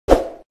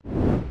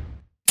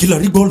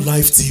Kilarigbo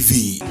Live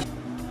TV.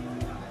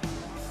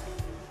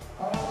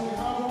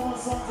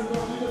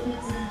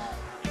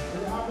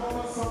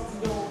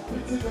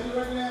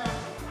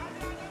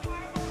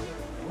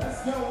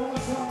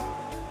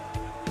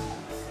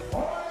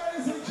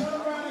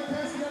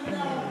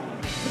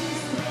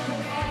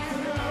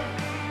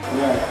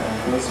 Yeah, I can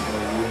bless for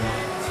you.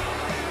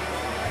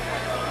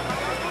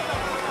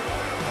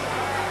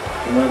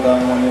 You know that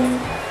morning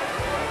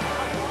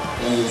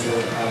when you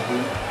said, Abby,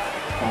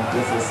 can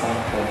play a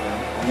song for me.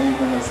 I know you're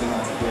going to sing it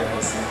together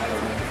a song for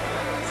me.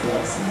 So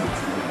I'll sing it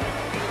to you.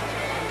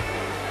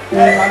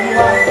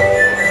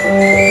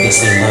 They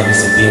say love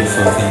is a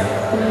beautiful thing,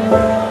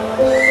 but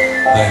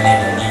I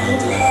never knew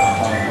until I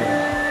found you.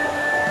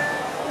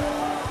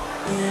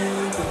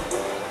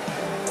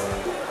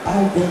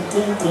 I've been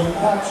thinking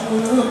about you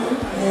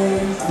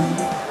lately.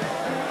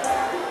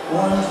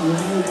 Want you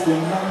live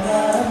in my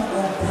life,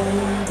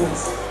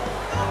 babies.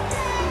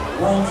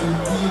 Want you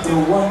be the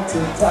one to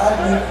drive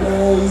me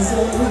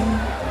crazy.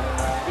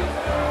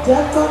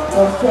 Jack up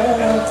the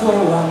fella to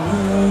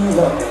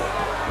amigo.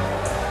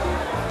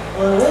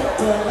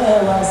 Orekele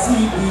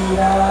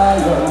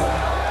CBI.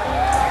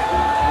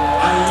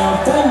 I am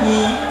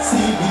Penny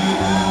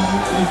CBE.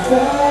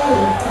 Ìfẹ́.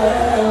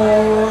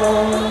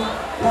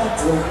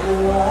 Láti òkú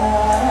wá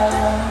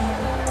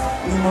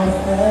ni mo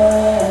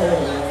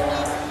fẹ́.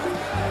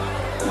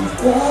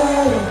 Ìfẹ́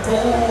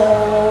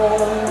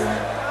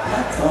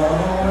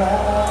látọ̀run wá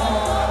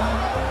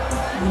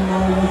ni mo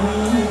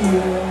rí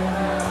o.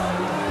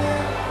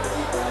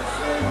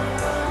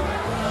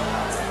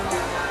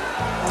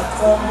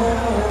 Àtọ̀run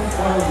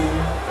for you.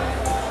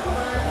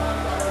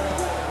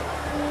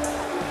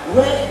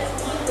 Wait,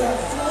 you can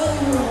say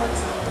what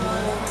you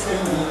want to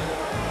me.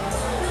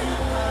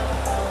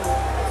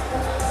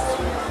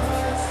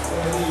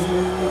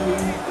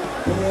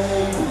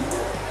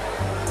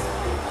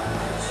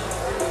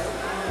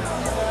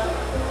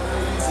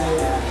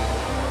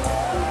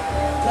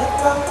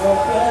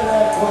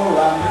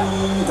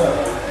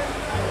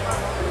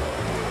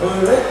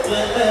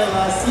 Orekele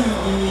ma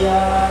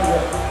CBI.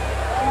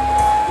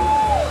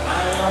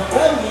 I am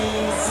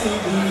coming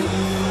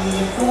CBI.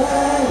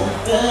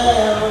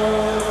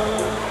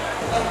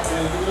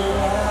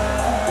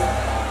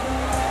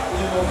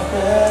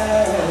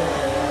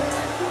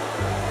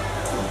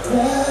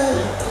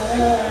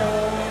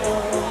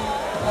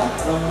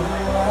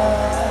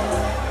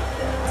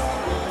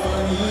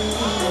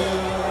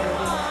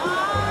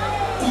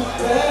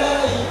 Ìfẹ́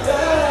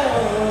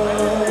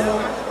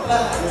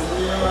láti òkú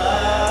wá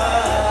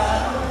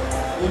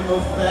ni mo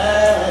fẹ́.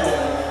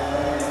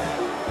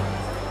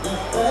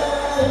 Ìfẹ́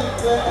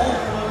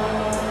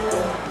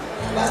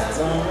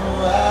látọ̀run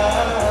wá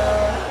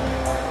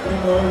ni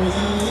mo ní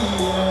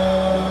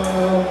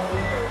o.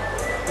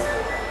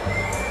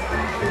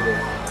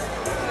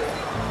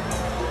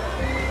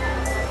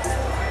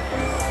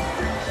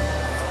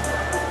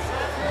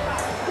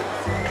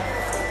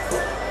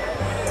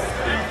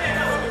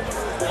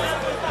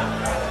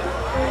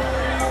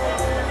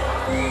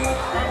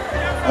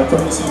 I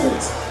promise you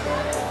this.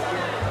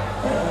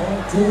 All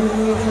day,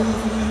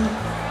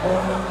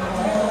 all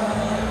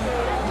night,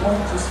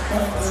 want to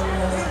spend the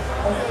rest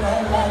of my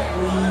life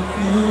with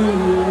you.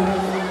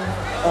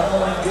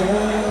 All day,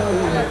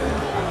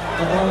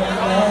 all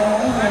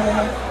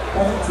night,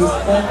 want to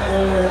spend the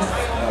rest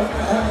of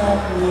my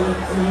life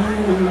with you.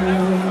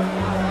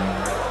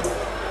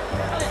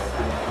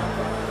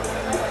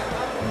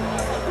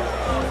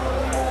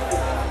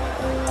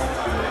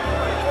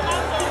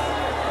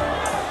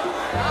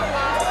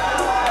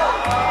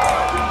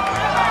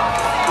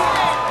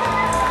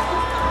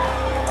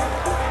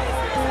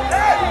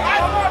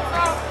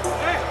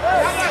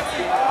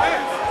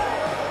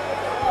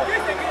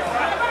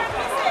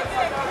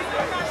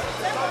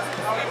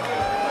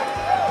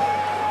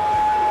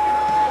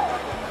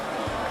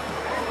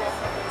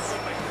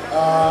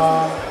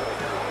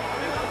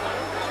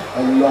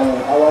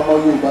 Àwọn ọmọ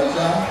Yorùbá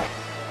ṣá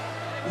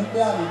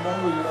nígbà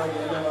àlùmọ́wò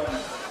ìrọ̀lẹ́ ẹlẹ́wọ̀n.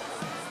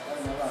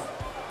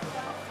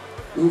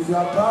 If you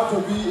are proud to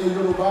be a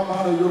Yoruba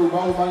man or Yoruba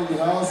woman in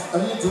the house, I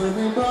need to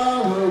remember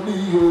where we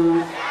go.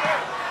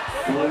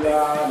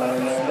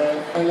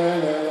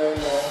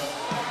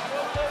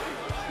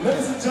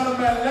 Ladies and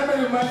gentlemen, let me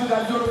remind you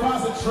that Yoruba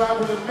is a tribe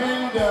with the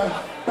main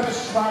best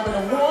tribe in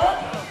the world.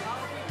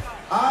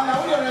 And I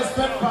will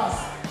respect pass.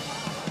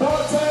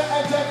 Don't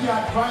take the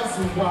advice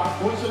you want.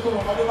 What you go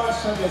over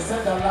share the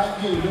send the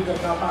language you look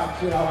at my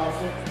kid our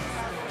phone.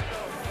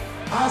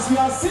 As you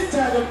are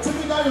seated, the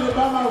typical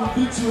Yoruba man will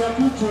beat you a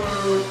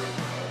good.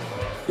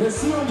 They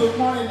see you in the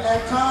morning,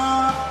 Eka.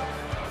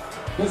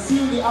 They see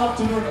you in the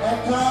afternoon,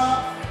 Eka.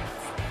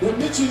 They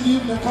meet you in the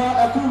evening, call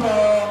Ekuro.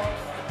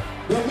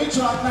 They meet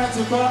you at night,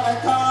 you call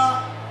Eka.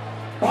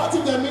 What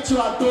if they meet you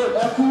at door,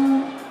 Eku?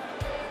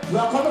 You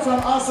are coming from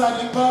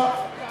outside, you call.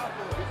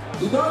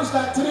 You don't reach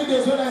like 3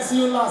 days when I see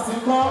you last, you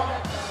call.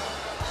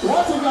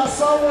 What if you are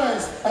somewhere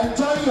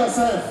enjoying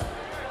yourself?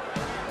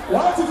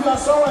 What if you are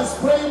somewhere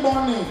spraying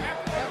money?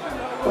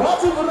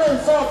 What if rain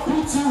fall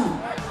beat you?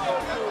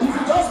 If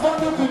you just don't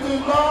look at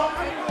it,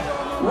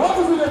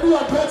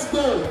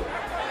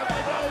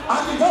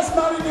 And you just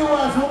married new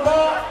wife,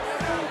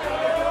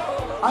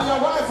 and your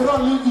wife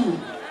don't leave you.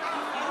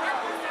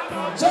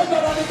 Check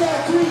that on the guy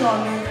clean on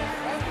me.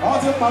 All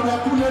the power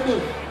cool lady.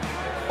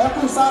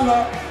 Eku Salo.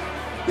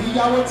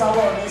 Iyawo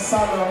Tawo ni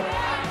Salo.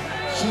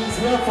 She's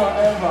here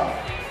forever.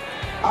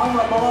 I'm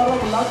a power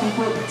of Lateef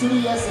 3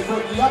 years ago.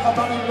 The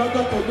Yakabani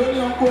London to Donny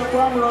Uncle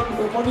Kwamro to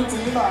the money to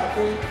him. I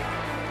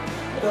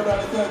don't know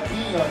the guy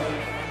clean on me.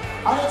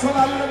 I told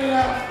you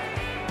now.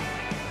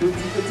 It's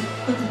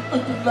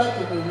like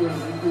in the years.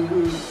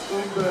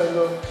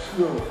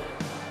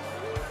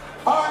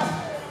 Alright.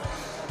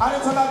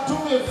 Anitola, do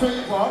me a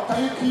favor. Can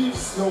you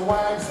kiss your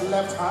wife's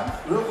left hand?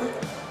 Real quick.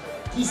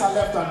 Kiss her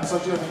left hand. So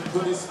Jeremy, do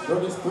this,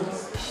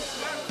 please.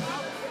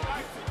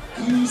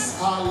 Kiss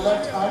her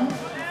left hand.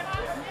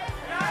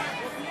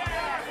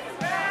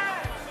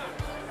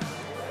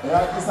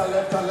 Yeah, kiss her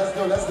left hand. Let's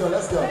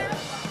go.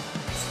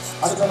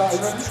 Anitola, are you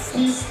ready?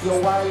 Kiss your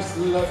wife's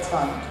left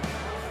hand.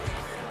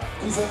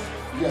 Kiss it.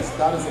 Yes,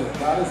 that is it.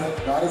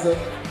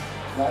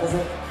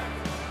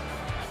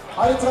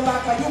 Anitola,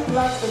 can you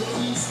plant a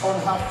kiss on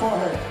her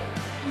forehead?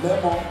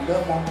 Lemon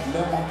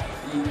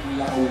in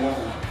Yoruba.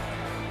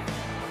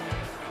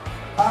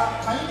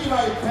 Can you give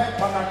her a peck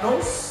on her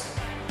nose?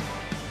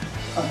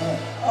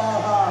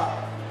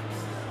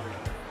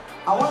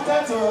 I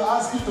wanted to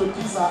ask you to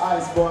kiss her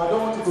eyes, but I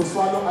don't want you to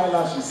swallow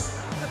eyelashes.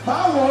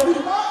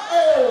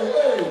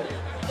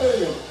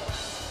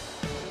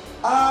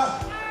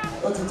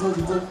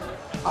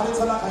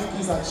 Anitola, can you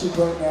kiss her cheek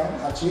right now?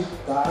 Her cheek?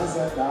 That is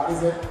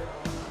it.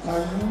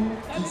 Can you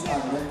kiss her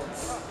neck?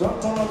 Don't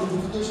turn on the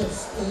notifications.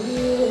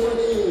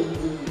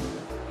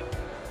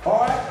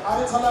 Alright,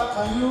 Anitola,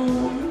 can you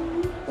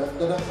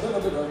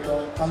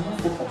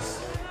focus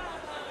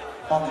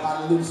on her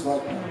lips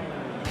right now?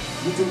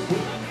 Little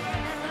bit.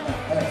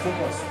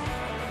 Focus.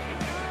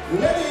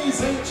 Ladies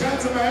and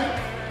gentlemen,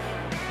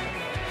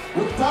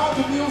 without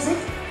the music,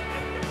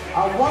 I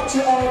want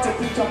you all to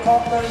pick your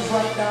cutleries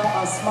right now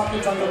and smack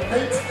it on the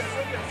plate.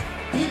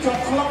 Pick your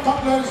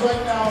cutleries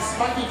right now,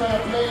 smack it on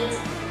your plate.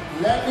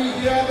 Let me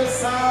hear the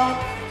sound.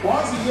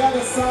 Once you hear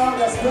the sound,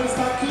 you're going to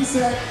start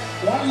kissing.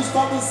 Once you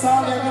stop the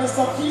sound, you're going to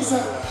stop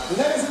kissing.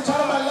 Ladies and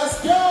gentlemen, let's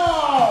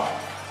go!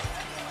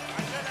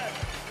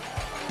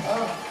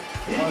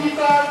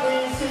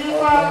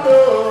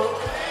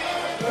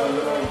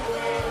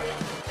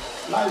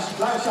 Láì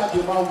ṣáàdì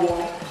máa wọ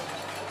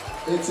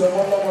etí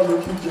ọmọ lọ́wọ́ ló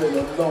kú jẹ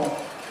ẹ̀yọ̀ náà.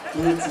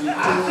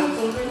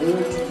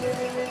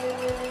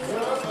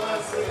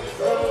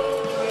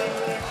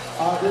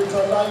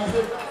 Adétọ́lá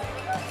ilé.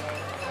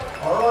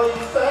 Ọ̀rọ̀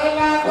ìfẹ́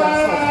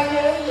lágbára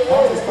yẹ́yẹ́.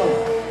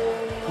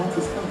 Wọ́n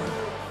ti spam.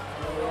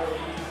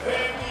 Ìfẹ́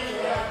mi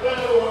àgbẹ̀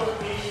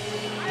òní.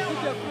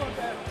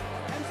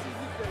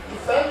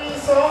 Ìfẹ́ mi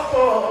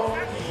sọ́kọ̀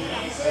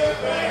kìí ṣe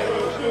fẹ́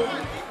ojú.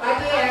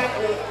 Adé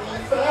àgbẹ̀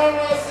ìfẹ́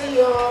rẹ̀ sí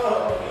ọ.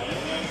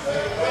 Kìí ṣe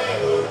fẹ́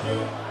ojú.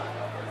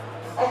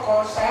 Ọkọ̀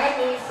ṣáà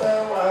ní fẹ́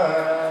wà.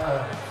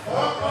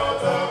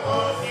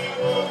 Tọkàntọkàn ni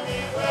mo fi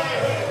fẹ́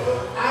o.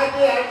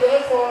 Adé àgbẹ̀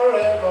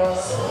forever.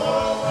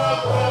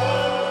 Sọ́wọ́pọ̀.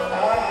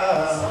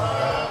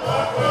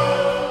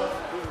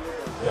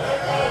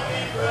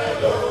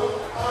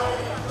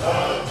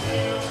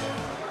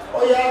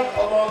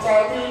 Ọmọ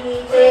tàbí ní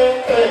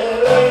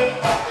kékeré.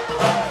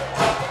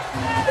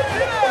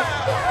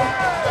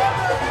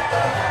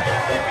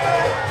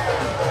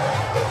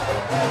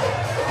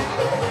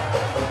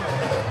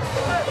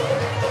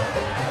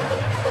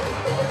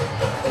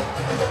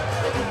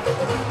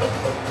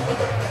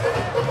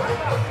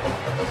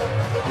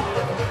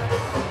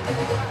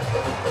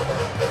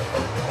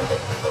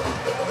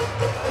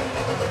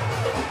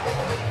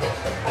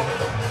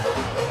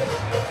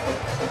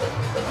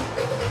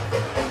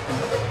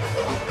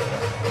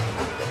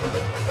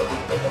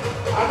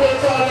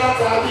 Adétọ́lá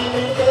tàbí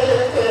ní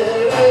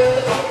kékeré.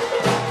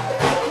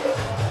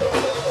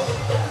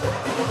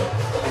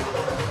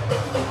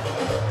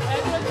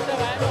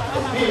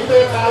 Ìgbé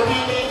tàbí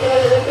ní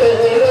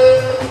kékeré.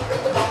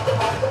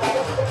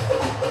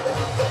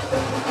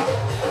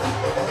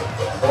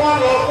 Wọ́n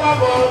lọ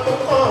fọ́mọ ọdún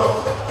kan,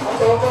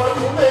 ọ̀tọ̀mọ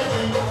ọdún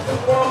méjì,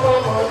 wọ́n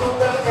fọ́mọ ọdún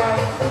mẹ́ta.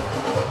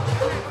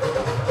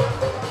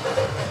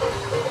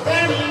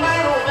 Mẹ́rin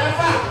márùn-ún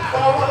mẹ́fà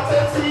ọwọ́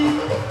tẹ́tí.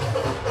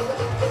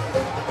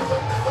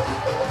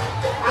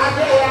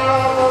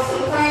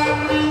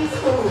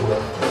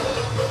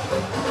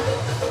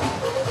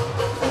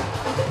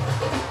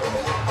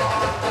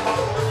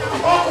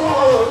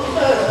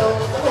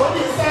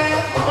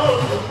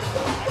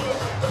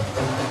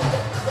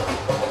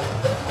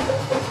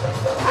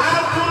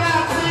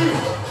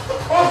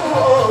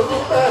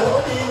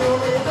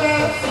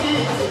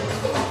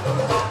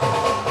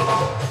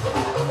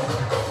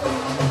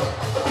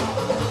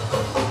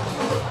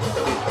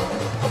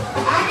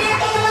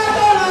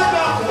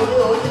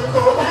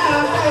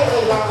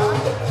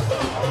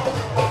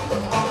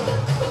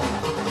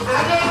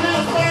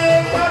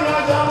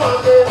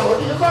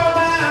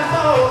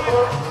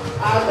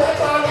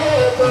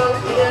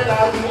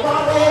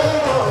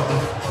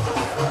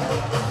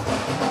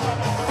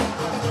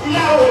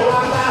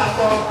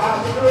 pọ̀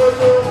àmì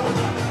lójó.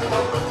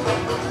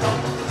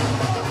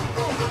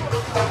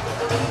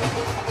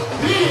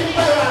 Bí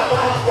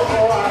ìgbéyàwó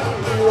pọ̀ àmì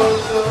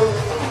lójó.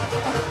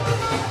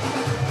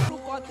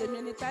 Orúkọ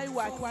tèmi ni Táíwò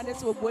Akínwádé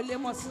tí gbogbo ilé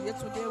mọ̀ sí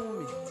Yétúndé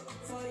Wùmí.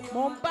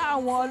 Mo ń bá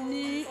wọn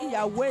ní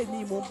ìyàwó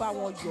èmi, mo ń bá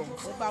wọn yọ̀,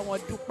 mo ń bá wọn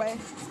dúpẹ́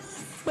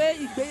pé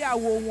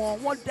ìgbéyàwó wọn,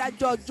 wọ́n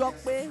dájọ́ ọjọ́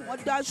pé wọ́n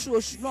dáṣù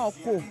oṣù náà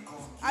kò.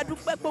 A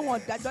dúpẹ́ pé wọ́n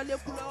dájọ́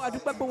lékú lọ́wọ́, a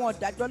dúpẹ́ pé wọ́n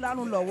dájọ́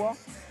lárùn lọ́wọ́.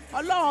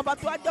 Ọlọ́run ọba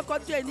tó wá jọ́kọ́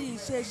dé ní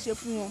ìṣe ṣe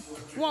fún wọn.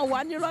 Wọn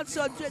wà ní rántí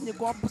ọjọ́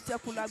ènìkan bú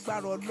sẹ́kún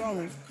lágbára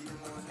Ọlọ́run.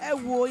 Ẹ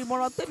wo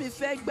ìmọ̀ràn tèmi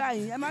fẹ́ gbà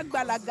yín, ẹ má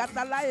gbà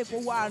làgàtà láyè kó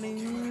wà rìn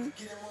yín.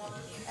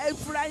 Ẹ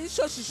fura yín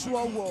ṣòṣìṣú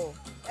ọwọ́.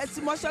 Ẹ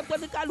ti mọṣẹ́ tó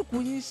ní kálukú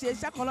yín ṣe,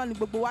 iṣẹ́ kan náà ni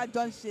gbogbo wa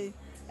jọ ń ṣe.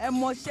 Ẹ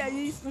mọṣẹ́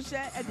yín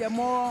fúnṣẹ́, ẹ dẹ̀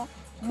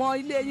mọ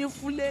ilé yín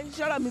fúnlé,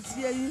 ṣọ́rọ̀ mi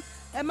ti yé yín.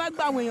 Ẹ má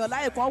gba àwọn èèyàn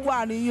láyè kan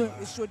wà rìn yín,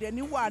 èṣù dẹ̀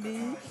ní wà rìn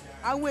yín.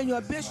 Àwọn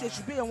èèyàn bí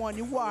èṣù bí èèyàn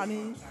ní wà rìn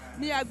yín.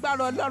 Ní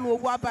agbára Ọlọ́run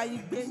owó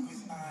abáyín gbé,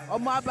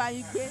 ọmọ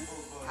abáyín gbé,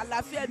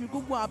 àlàáfíà ẹ̀mí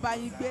gúngun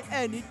abáyín gbé,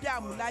 ẹ̀ ní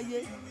dààmú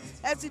láyé.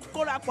 Ẹ ti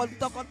kóra pọ̀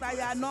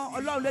tọkọtaya náà,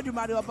 Ọlọ́run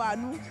Lédùmarè ọba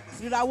àánú.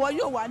 Ìràwọ̀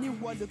yóò wà ní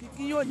ìwọlé,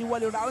 òkìkí yóò ní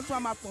ìwọlé, ìràwọ̀ tí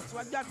wọ́n máa pọ̀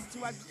síwájú àti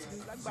síwájú sí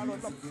ní lágbára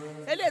Ọlọ́run.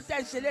 Eléyìí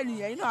tẹ́ ń ṣe lé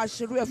nìyẹn, iná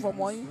àṣerú ẹ̀fọ́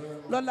mọ́ yín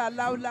lọ́la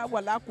láúlá wà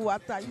lákò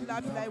àtà yín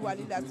lábílá ìwà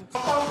lílà sí.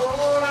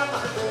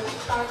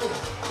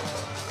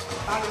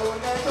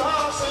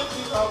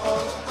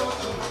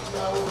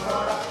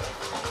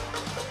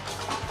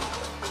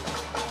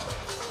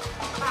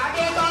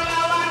 Adébọ́lá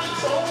wà ní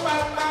sòun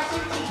gbangba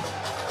títì.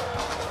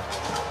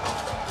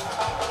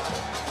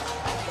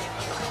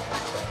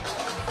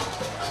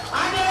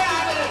 Adé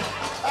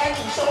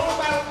ẹni sòun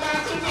gbangba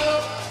títì o.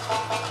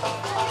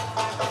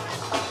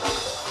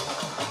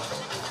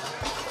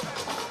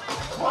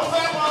 Mo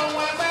fẹ́ mọ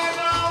ohun ẹgbẹ́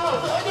náà wò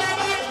tó jẹ́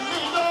bẹ́ẹ̀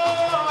nílò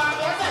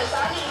àbẹ́fẹ́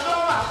sáyé ló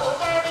wà kó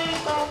fẹ́ rí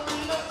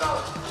kọ́mpínétọ̀.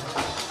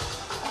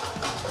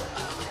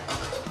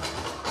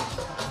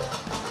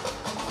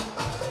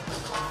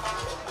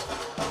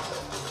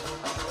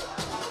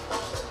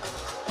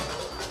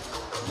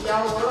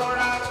 Ìyàwó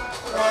rọra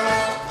rọra.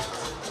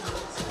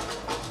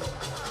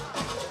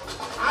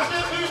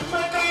 Adébí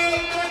pẹ́kẹ́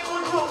ilé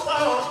kúndú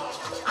pọ̀.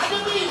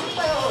 Adébí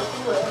ìpẹ́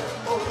ojú ẹ̀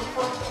orí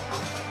pọ̀.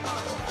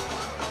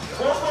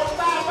 Gbogbo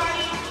bá a bá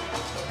ní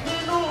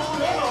nínú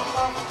ilé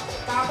ọkọ,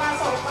 bàbá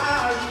sọ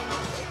fáàrí,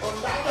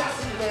 òǹdájà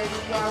sílẹ̀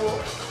ìyàwó.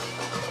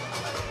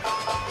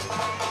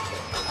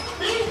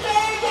 Bí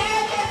jẹ́jẹ́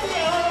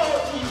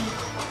òbí,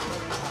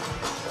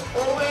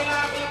 òwe la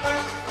fi pa.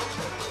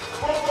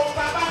 Gbogbo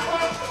bàbá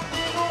kọ́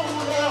nínú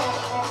ilé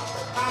ọkọ,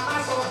 bàbá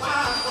sọ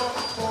fáàkọ,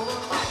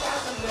 òǹdájà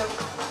sílẹ̀.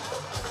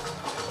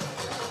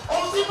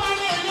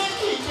 Òsínbálẹ̀ ilé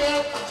kìí jẹ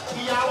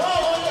ìyàwó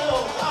olè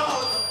ọ̀pá.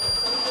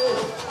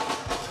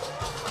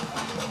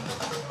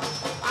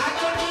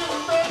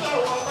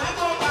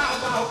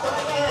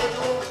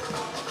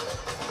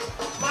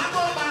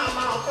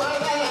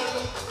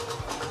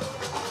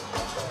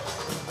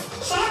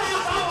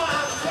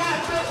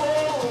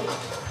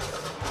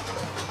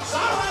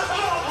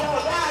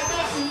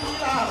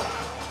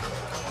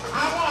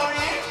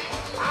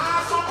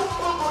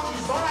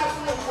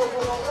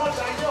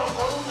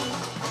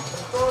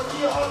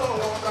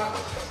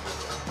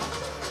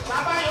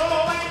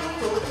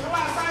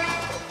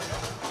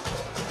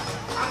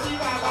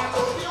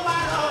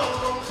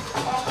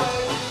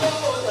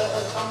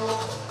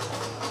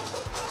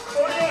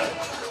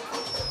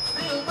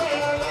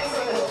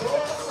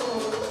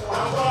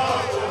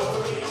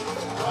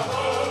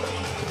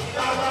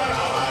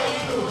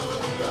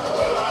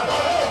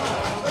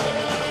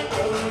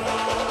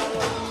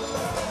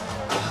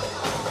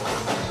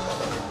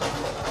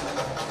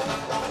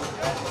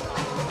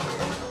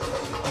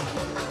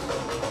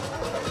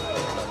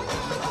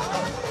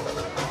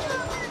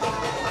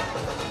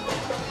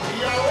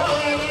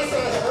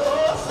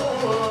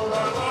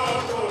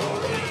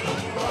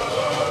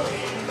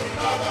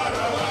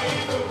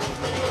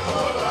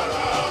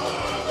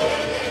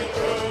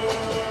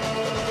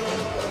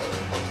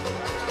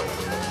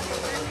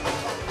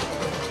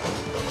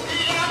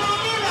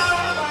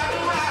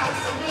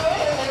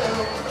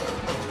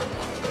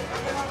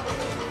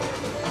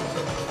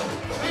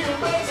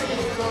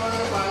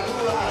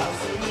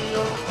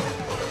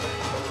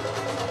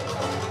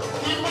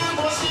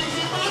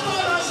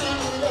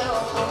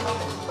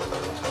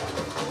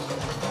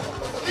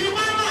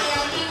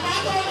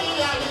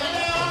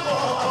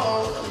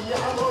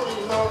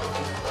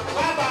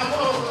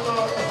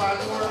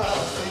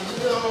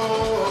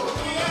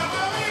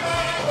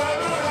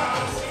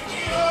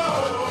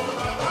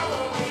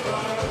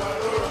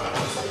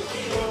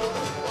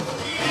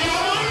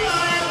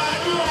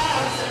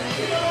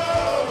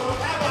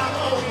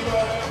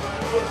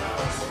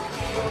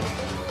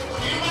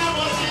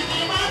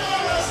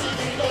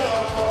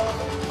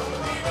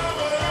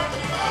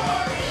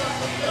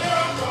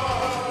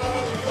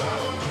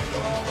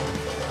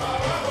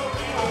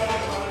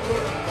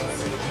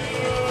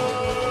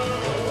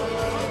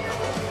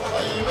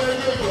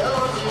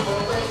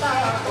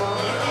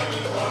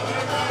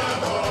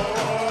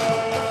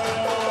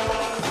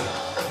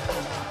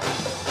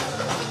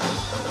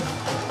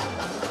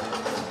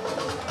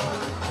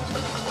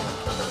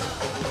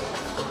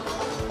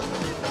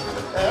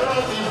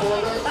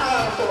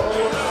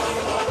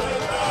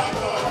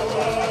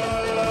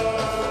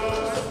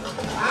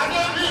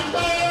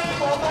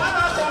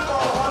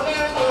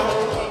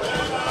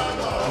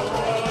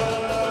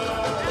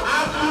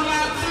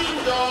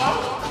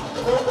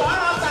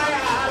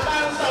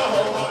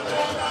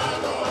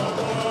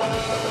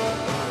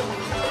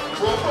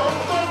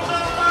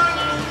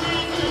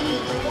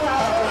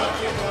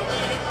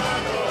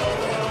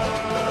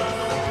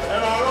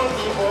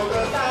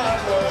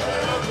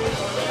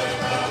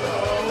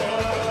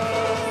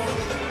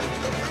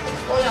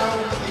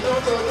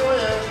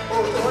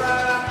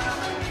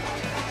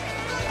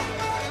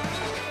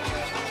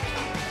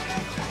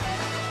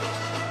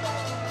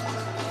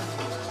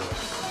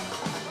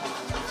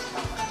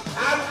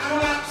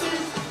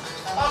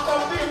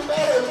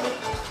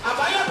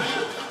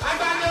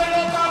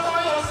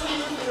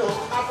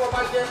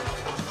 akọ́bàjẹ́.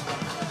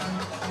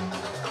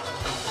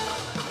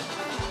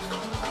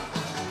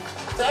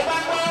 Tẹ́gbà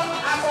gbọ́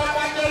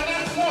akọ́bàjẹ́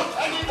network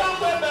ẹni tó ń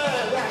gbé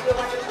bẹ̀rẹ̀ rẹ̀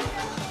àjẹwájú.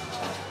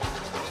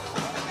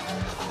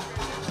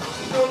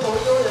 Ìjókòó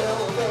ló yẹ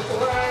òde tó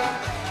rárá.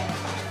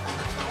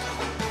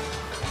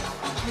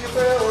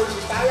 Ìfẹ́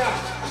olùtáyà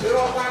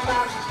irọ́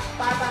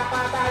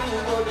pátápátá yìí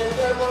kò lè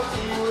dẹ́gbọ́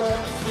sí rẹ̀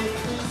sí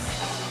sí.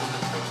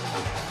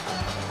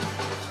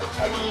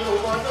 Ẹ̀yin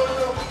òwò tó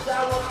ló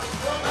jáwọ́.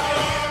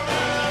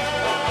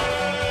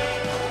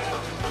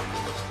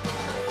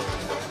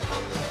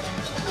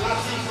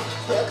 Lateef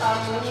jẹ́ ká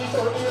mú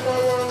nítorí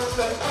lọ́wọ́ ń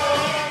fẹ́.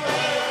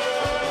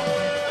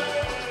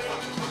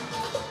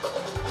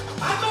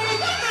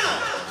 Amẹ́ríkánà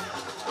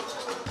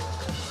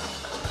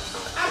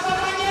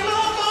àfọ̀bàjẹ́ ló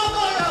mọ́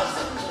bọ́yọ̀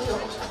sí mi o.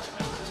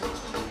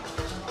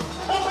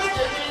 Ó bá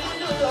jẹ̀bi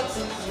nínú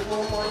ìyọ̀tì ìmọ̀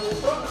ọmọ yìí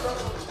tó ń lọ.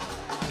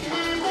 Kì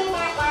í mú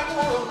wá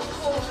pariwo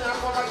fún mi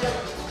àfọ̀bàjẹ́.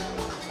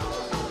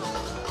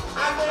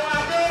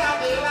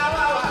 Adé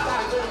láwá wà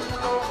láàyè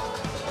nínú.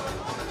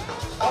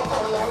 Ọkọ̀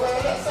ìyàwó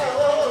ẹlẹ́sẹ̀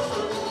ó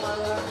sùn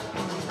mọ́ra.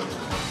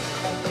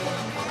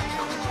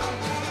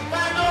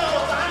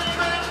 Báyọ̀ bá ń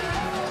gbé.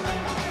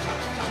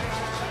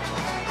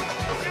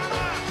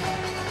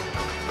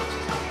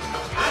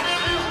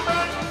 Adébí ń gbé.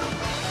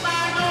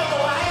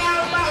 Báyọ̀ ayá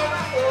ń bá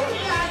orí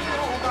ayé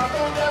ọ̀gá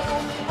tó jẹ́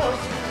fún mímọ̀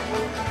sí ìwò.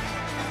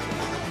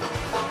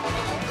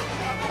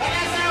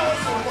 Ẹlẹ́sẹ̀ ó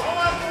sùn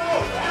mọ́wọ́ fún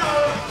òkè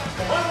o.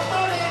 Ohun tó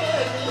lè lè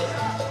ní.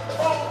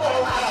 Ó ń bọ̀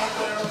wá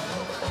àpẹẹrẹ.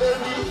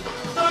 Èmi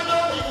tó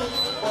lórí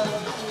ìpọ̀lọ̀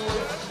ìwé.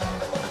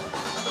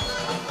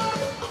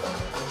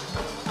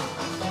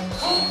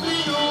 Fún bí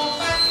o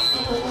fẹ́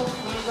ìwò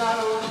ìgbà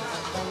o.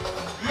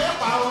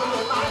 Lépa o lè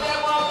máa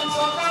lẹ́wọ́ bí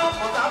sọ́kà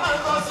ọ̀tá máa ń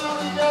kọ́ sí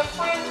orí jẹ́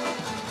fún.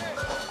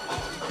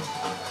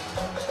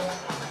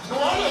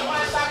 Ìwọ́n lè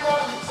máa ṣàkọ́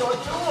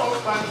ìtọ́jú wọn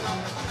gbà.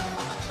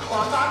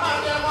 Ọ̀tá máa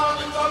lẹ́wọ́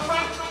bí sọ́kà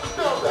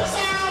tó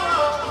gbèsè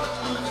ọ̀rọ̀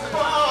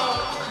ìfọ̀.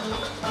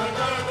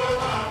 Ẹ̀jẹ̀ tó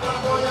máa gbọ́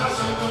bóyá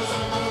ṣùgbọ́n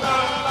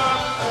láńlá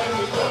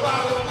ẹ̀yìn tó bá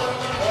wọ́pọ̀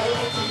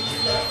ẹ̀yìn tí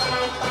ilẹ̀ bá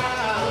ń bá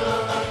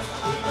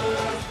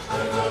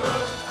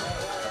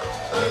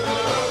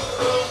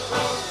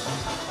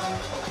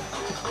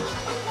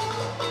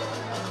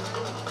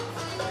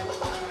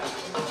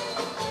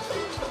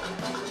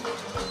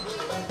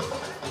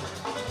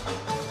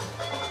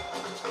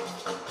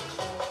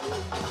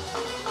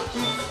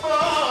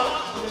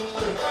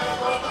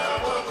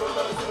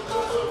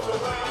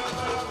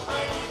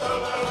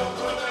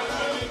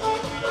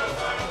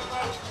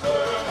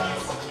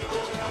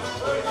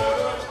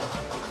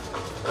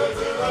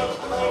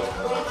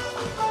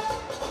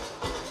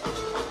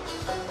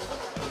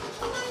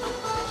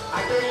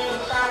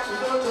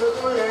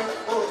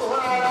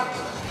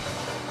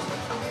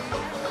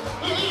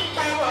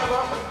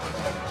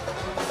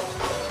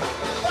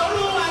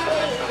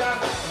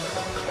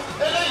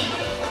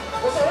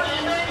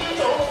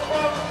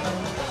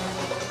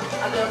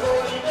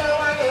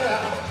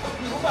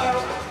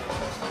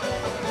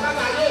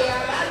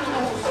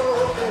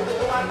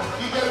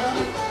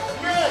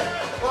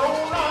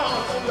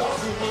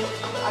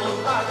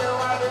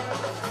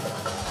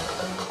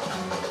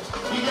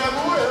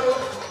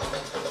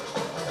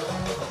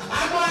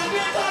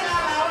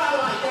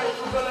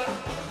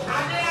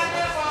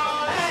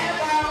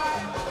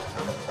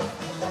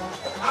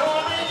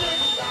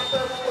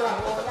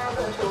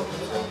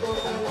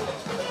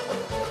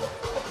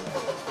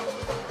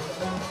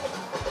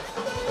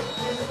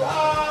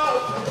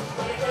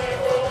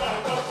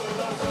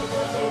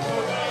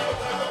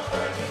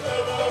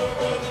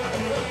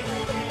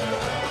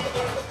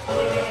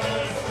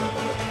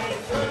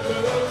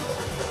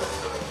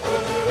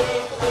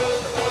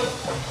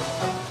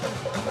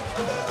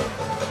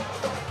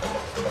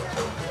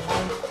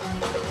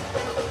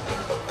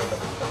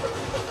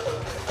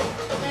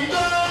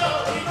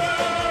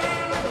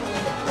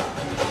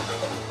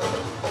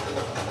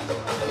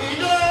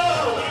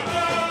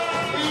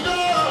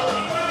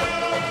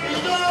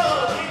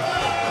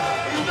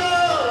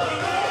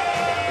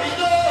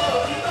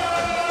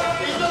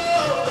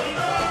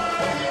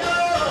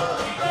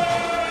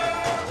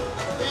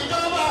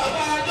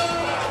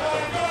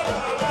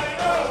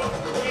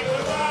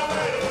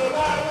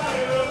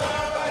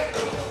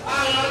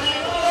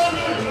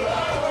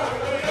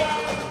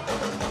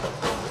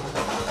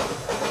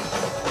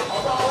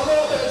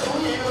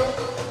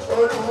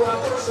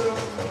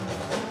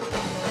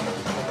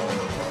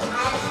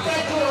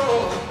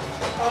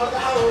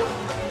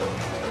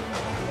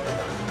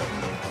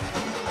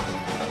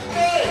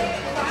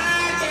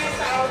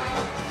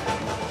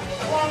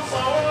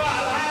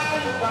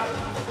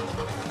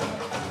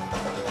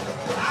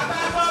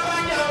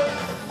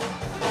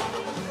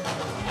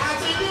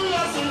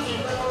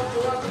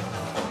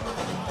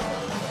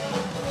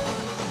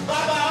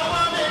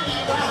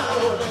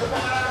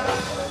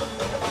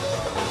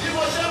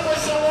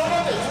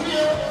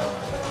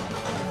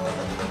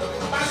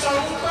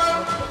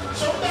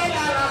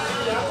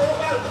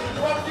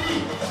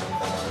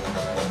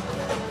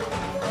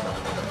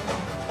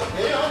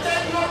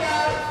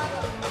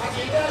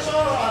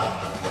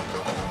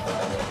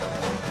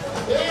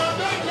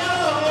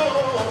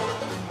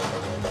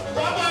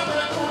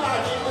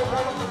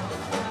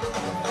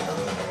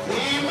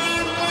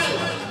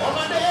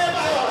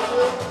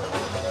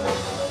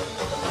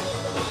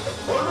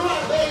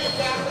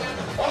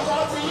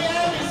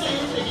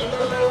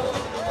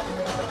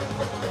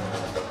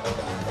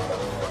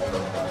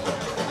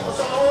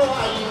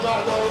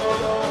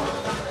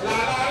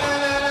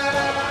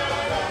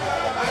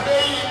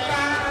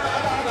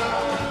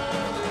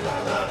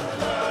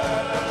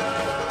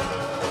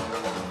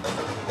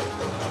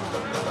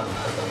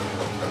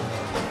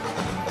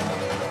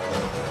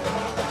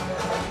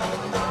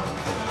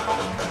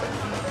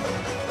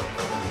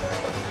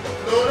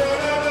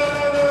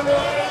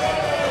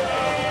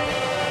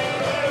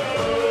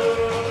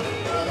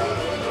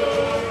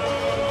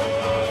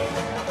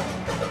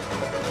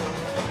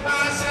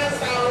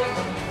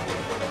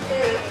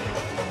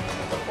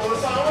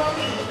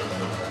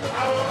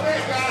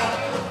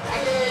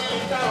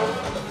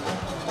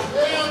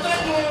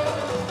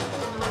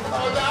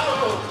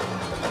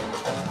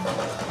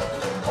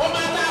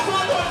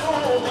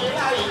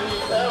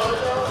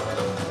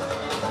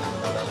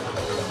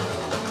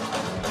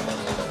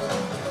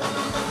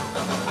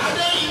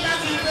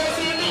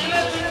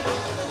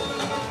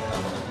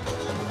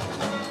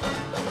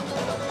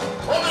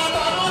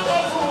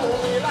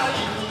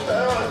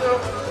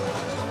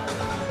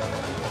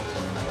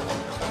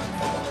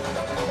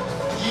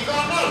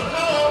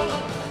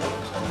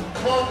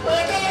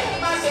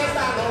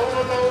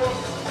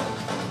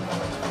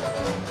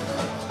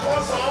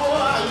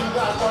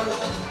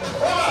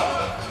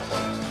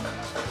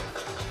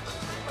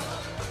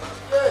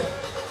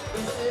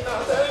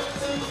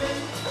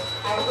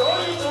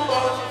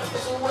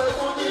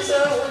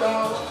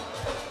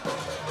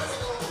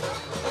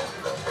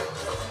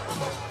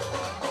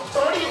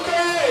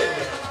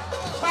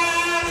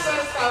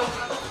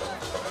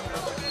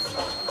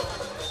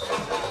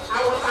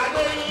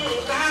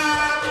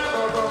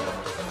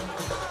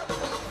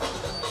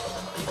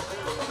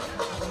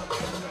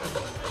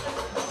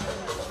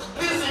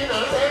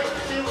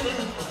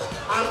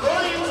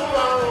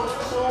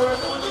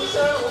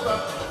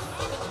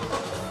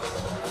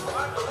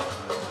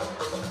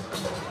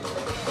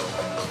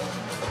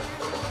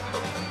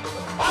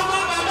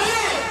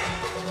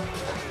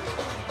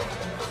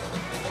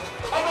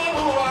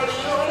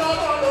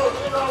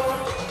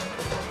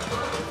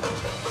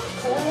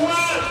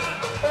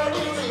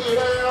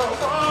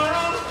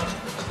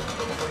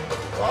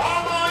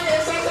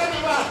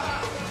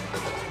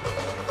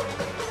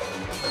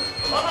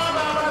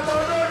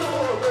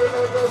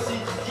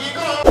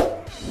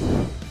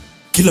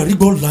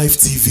Kilarigbo Live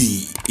TV,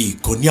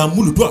 ìkànnì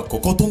amúlùdún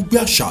àkọ́kọ́ tó ń gbé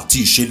àṣà àti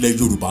ìṣẹ̀lẹ̀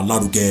Yorùbá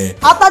lárugẹ.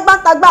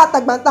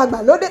 Atagbantagba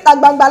lóde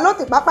tagbangba ló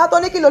ti pápá tó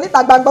ní kí ló ní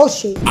tagbangba ó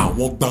ṣe.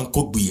 Àwọn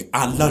gbàǹkọ́gbì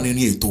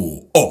alárinrin ètò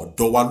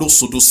ọ̀dọ́ wa ló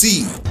sodo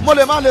sí. Mo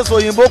lè má lè sọ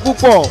òyìnbó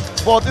púpọ̀,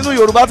 but nínú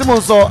Yorùbá tí mo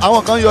ń sọ,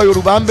 àwọn kan yọ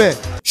Yorùbá ń bẹ̀.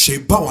 Ṣé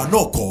báwa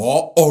náà kọ́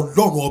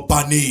Ọlọ́run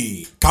ọba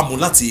ni kámú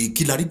láti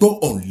Kilarigbo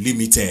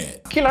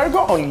Unlimited. Kilarigbo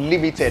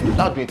Unlimited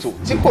ládùn ètò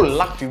tí kò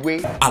láfiwé.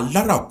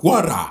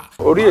 Alárakúàrà.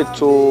 Orí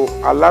ètò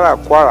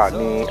Alárakúàrà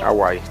ní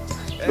àwàyè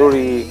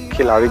lórí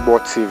Kilarigbo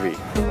TV.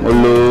 Mo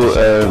lo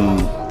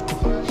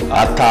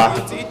ata,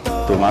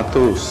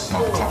 tomatoes,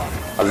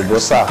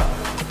 àlùbọ́sà,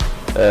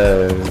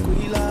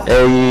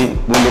 ẹyin,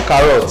 mo lo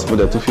carrot, mo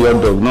dẹ̀ tún fi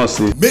hot dog náà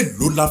sí.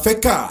 Mélòó la fẹ́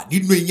kà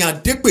nínú eyín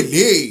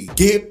Adépèlé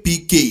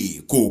KPK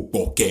kò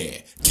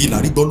gbọ̀kẹ̀.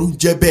 Kilarigbo ló ń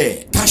jẹ́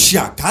bẹ́ẹ̀. Ká ṣe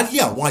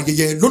àkálẹ̀ àwọn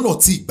ayẹyẹ lọ́nà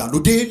tí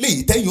ìgbàlódé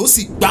léyìí tẹ́yìn ó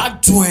sì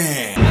gbádùn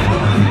ẹ̀.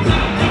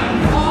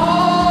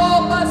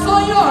 Ọba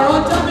sọ́yọ̀ ọ̀rọ̀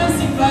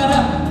jábẹ́sì padà,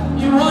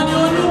 ìwọ ni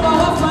Olúwa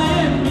wá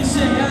fàyè mi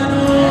ṣe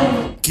yanu.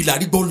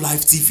 Kilarigbo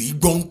Live TV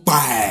gbọ́ ń pa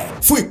ẹ̀.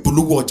 Fún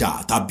ìpolówó ọjà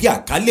tàbí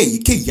àkálẹ̀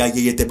èyíkéyìí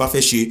ayẹyẹ tẹ́ bá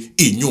fẹ́ ṣe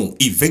ìyún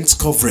event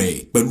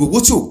coverage pẹ̀lú owó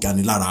tí ò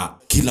gani lára.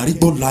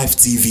 Kilarigbo Live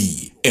TV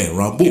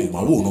ẹ̀rọ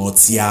amóhùnmáwòrán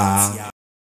tíá.